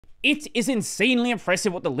It is insanely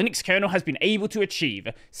impressive what the Linux kernel has been able to achieve.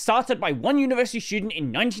 Started by one university student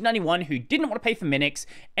in 1991 who didn't want to pay for Minix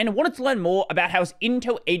and wanted to learn more about how his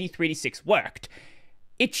Intel 8386 worked.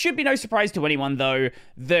 It should be no surprise to anyone, though,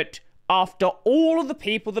 that after all of the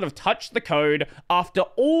people that have touched the code, after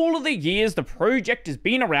all of the years the project has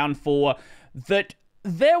been around for, that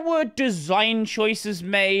there were design choices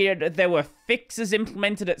made, there were fixes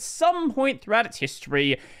implemented at some point throughout its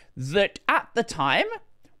history that at the time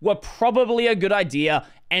were probably a good idea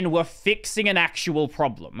and were fixing an actual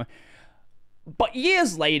problem. But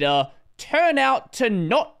years later, turn out to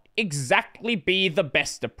not exactly be the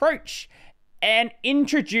best approach and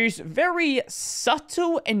introduce very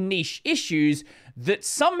subtle and niche issues that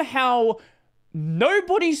somehow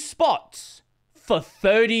nobody spots for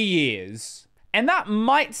 30 years. And that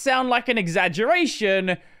might sound like an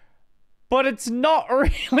exaggeration, but it's not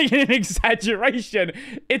really an exaggeration.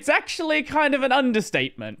 It's actually kind of an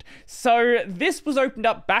understatement. So this was opened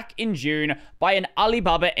up back in June by an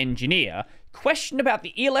Alibaba engineer. Question about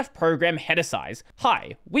the ELF program header size.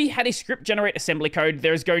 Hi, we had a script generate assembly code.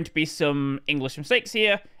 There's going to be some English mistakes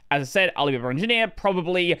here. As I said, Alibaba engineer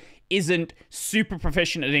probably isn't super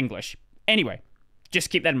proficient at English. Anyway, just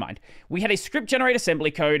keep that in mind. We had a script generate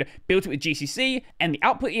assembly code, built it with GCC, and the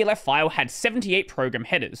output ELF file had 78 program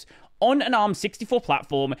headers. On an ARM64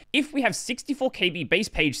 platform, if we have 64 KB base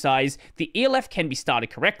page size, the ELF can be started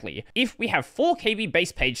correctly. If we have 4 KB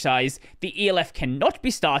base page size, the ELF cannot be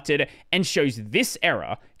started and shows this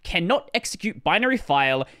error: cannot execute binary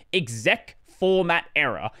file, exec format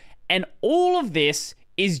error. And all of this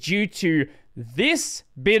is due to this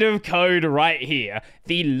bit of code right here,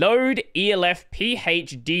 the load elf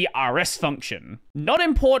phdrs function. Not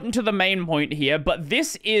important to the main point here, but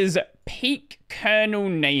this is peak kernel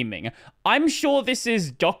naming. I'm sure this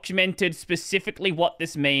is documented specifically what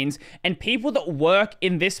this means, and people that work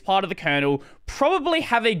in this part of the kernel probably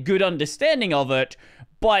have a good understanding of it,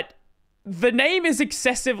 but the name is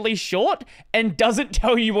excessively short and doesn't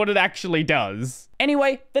tell you what it actually does.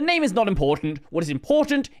 Anyway, the name is not important. What is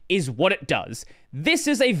important is what it does. This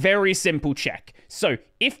is a very simple check. So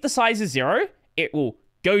if the size is 0, it will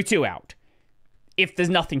go to out. If there's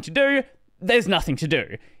nothing to do, there's nothing to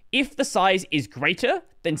do. If the size is greater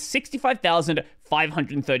than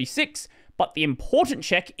 65,536, but the important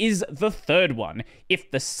check is the third one.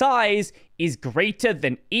 If the size is greater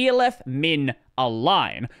than elf min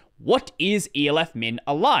align. What is elf min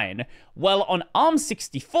align? Well, on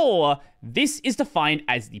ARM64, this is defined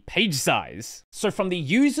as the page size. So from the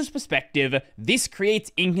user's perspective, this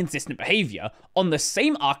creates inconsistent behavior. On the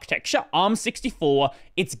same architecture, ARM64,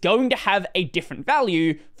 it's going to have a different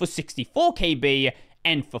value for 64 KB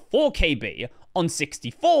and for 4 KB. On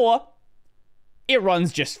 64, it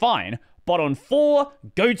runs just fine, but on 4,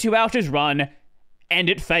 goToOut is run, and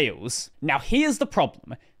it fails. Now here's the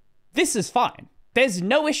problem. This is fine. There's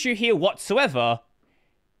no issue here whatsoever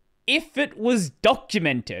if it was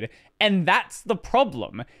documented, and that's the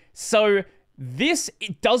problem. So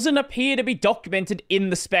it doesn't appear to be documented in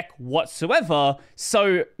the spec whatsoever,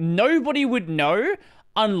 so nobody would know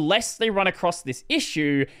unless they run across this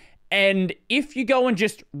issue, and if you go and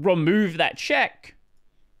just remove that check,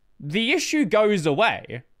 the issue goes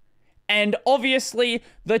away. And obviously,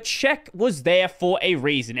 the check was there for a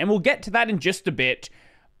reason, and we'll get to that in just a bit,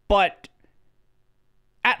 but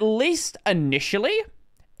at least initially,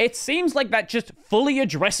 it seems like that just fully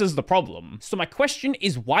addresses the problem. So my question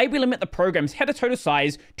is why we limit the program's header total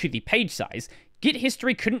size to the page size. Git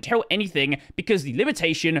history couldn't tell anything because the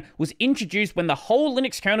limitation was introduced when the whole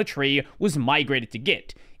Linux kernel tree was migrated to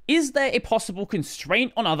Git. Is there a possible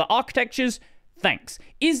constraint on other architectures? Thanks.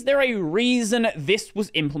 Is there a reason this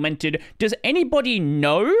was implemented? Does anybody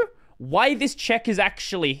know why this check is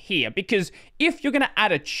actually here? Because if you're going to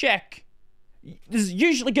add a check, there's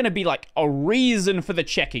usually going to be like a reason for the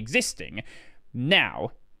check existing.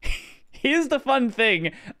 Now, here's the fun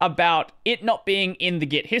thing about it not being in the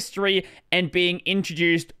Git history and being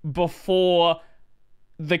introduced before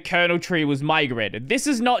the kernel tree was migrated. This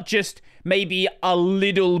is not just maybe a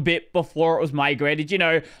little bit before it was migrated, you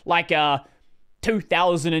know, like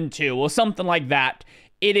 2002 or something like that.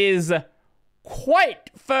 It is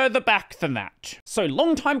quite further back than that. So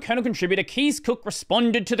longtime kernel contributor Keys Cook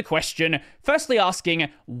responded to the question, firstly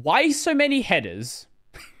asking, why so many headers?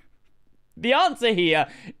 The answer here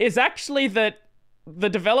is actually that the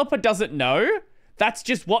developer doesn't know. That's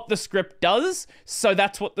just what the script does, so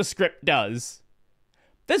that's what the script does.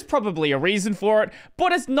 There's probably a reason for it,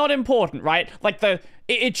 but it's not important, right? Like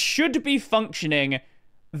it should be functioning.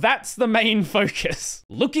 That's the main focus.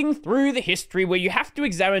 Looking through the history where you have to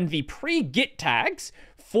examine the pre-Git tags,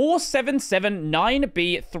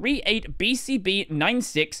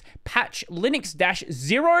 477-9B38BCB96 patch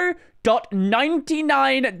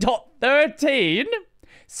Linux-0.99.13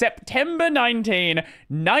 September 19,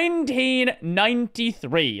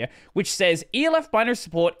 1993, which says ELF binary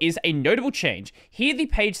support is a notable change. Here, the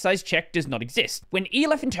page size check does not exist. When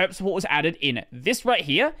ELF interp support was added in this right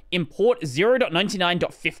here, import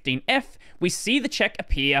 0.99.15f, we see the check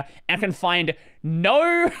appear and can find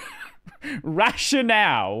no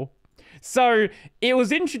rationale. So it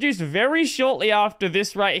was introduced very shortly after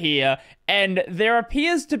this right here, and there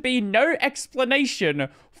appears to be no explanation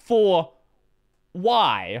for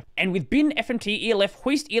why. And with bin fmt elf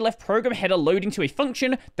hoist elf program header loading to a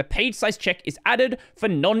function, the page size check is added for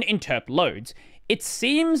non-interp loads. It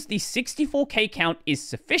seems the 64K count is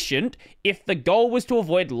sufficient if the goal was to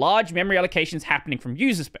avoid large memory allocations happening from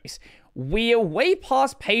user space. We're way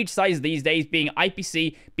past page size these days, being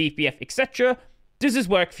IPC, BPF, etc. Does this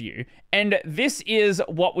work for you? And this is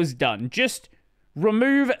what was done. Just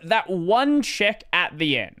remove that one check at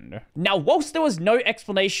the end. Now, whilst there was no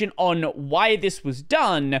explanation on why this was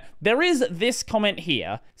done, there is this comment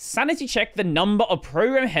here. Sanity check the number of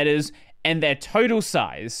program headers and their total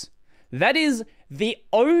size. That is the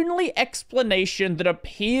only explanation that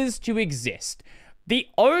appears to exist. The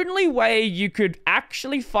only way you could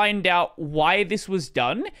actually find out why this was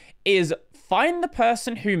done is find the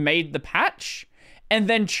person who made the patch and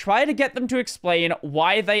then try to get them to explain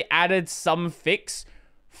why they added some fix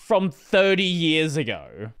from 30 years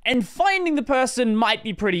ago. And finding the person might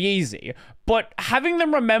be pretty easy, but having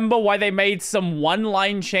them remember why they made some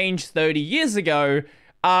one-line change 30 years ago,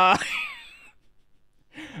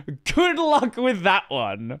 good luck with that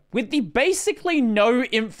one. With the basically no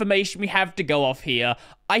information we have to go off here,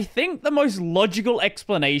 I think the most logical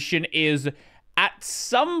explanation is at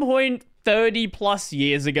some point 30 plus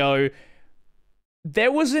years ago,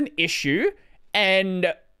 there was an issue,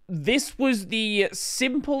 and this was the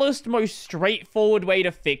simplest, most straightforward way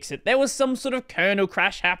to fix it. There was some sort of kernel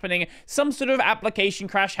crash happening, some sort of application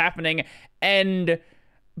crash happening, and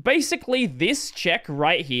basically this check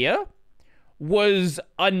right here was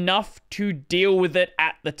enough to deal with it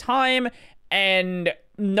at the time, and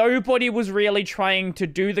nobody was really trying to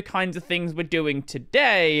do the kinds of things we're doing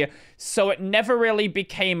today, so it never really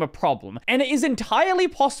became a problem. And it is entirely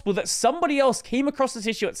possible that somebody else came across this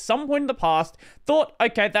issue at some point in the past, thought,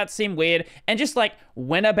 okay, that seemed weird, and just like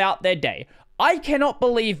went about their day. I cannot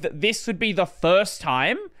believe that this would be the first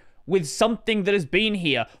time with something that has been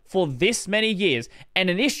here for this many years,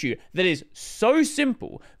 and an issue that is so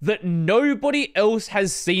simple that nobody else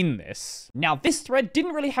has seen this. Now, this thread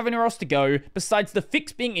didn't really have anywhere else to go besides the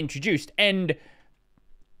fix being introduced, and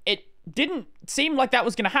it didn't seem like that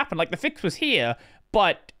was going to happen. Like, the fix was here,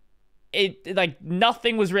 but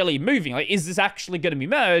nothing was really moving. Like, is this actually going to be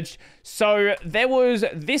merged? So there was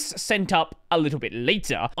this sent up a little bit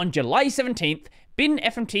later. On July 17th, bin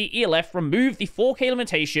fmt elf removed the 4K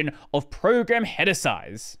limitation of program header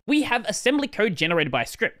size. We have assembly code generated by a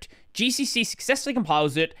script. GCC successfully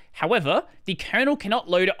compiles it. However, the kernel cannot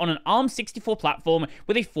load it on an ARM64 platform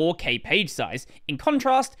with a 4K page size. In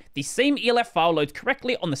contrast, the same ELF file loads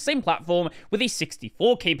correctly on the same platform with a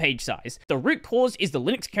 64K page size. The root cause is the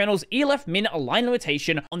Linux kernel's ELF min align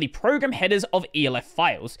limitation on the program headers of ELF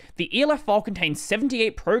files. The ELF file contains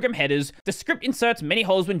 78 program headers. The script inserts many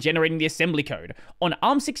holes when generating the assembly code. On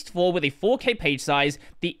ARM64 with a 4K page size,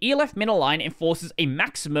 the ELF min align enforces a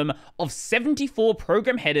maximum of 74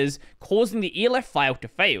 program headers, causing the ELF file to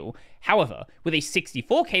fail. However, with a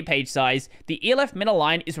 64K page size, the ELF min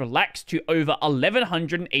align is relaxed to over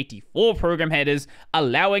 1184 program headers,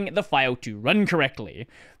 allowing the file to run correctly.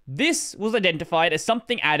 This was identified as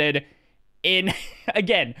something added in,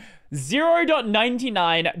 again,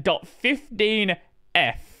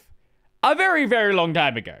 0.99.15f. a very, very long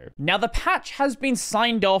time ago. Now, the patch has been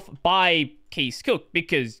signed off by Keith Cook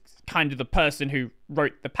because kind of the person who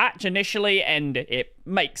wrote the patch initially, and it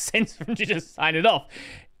makes sense for him to just sign it off.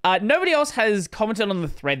 Nobody else has commented on the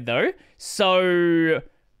thread, though, so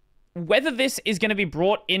whether this is going to be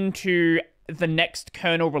brought into the next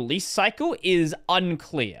kernel release cycle is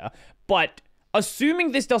unclear, but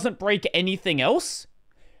assuming this doesn't break anything else,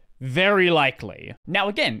 very likely. Now,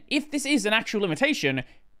 again, if this is an actual limitation,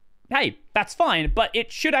 hey, that's fine, but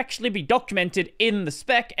it should actually be documented in the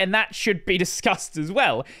spec, and that should be discussed as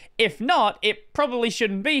well. If not, it probably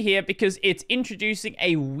shouldn't be here because it's introducing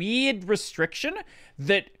a weird restriction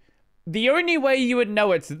that the only way you would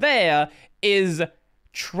know it's there is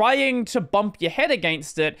trying to bump your head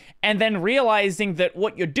against it, and then realizing that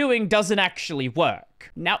what you're doing doesn't actually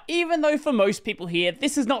work. Now, even though for most people here,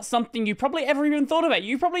 this is not something you probably ever even thought about,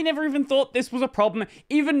 you probably never even thought this was a problem,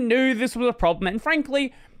 even knew this was a problem, and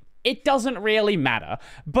frankly, it doesn't really matter.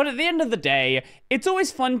 But at the end of the day, it's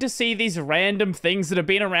always fun to see these random things that have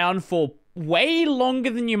been around for way longer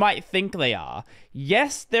than you might think they are.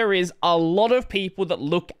 Yes, there is a lot of people that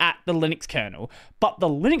look at the Linux kernel, but the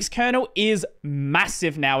Linux kernel is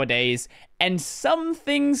massive nowadays, and some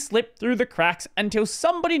things slip through the cracks until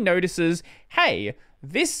somebody notices, hey,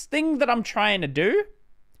 this thing that I'm trying to do,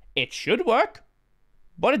 it should work,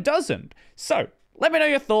 but it doesn't. So, let me know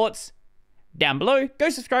your thoughts down below, go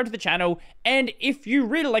subscribe to the channel, and if you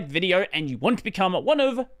really like the video and you want to become one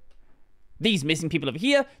of these missing people over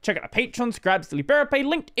here, check out our Patreon, subscribe to Pay,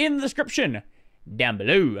 linked in the description down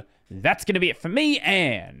below. That's going to be it for me,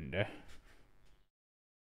 and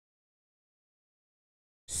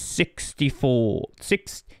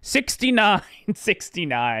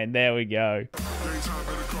 69, there we go.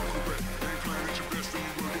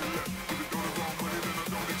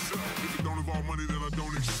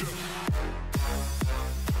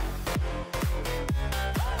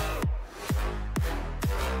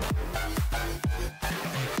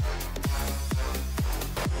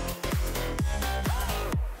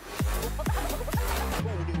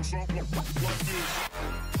 Like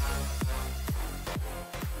this.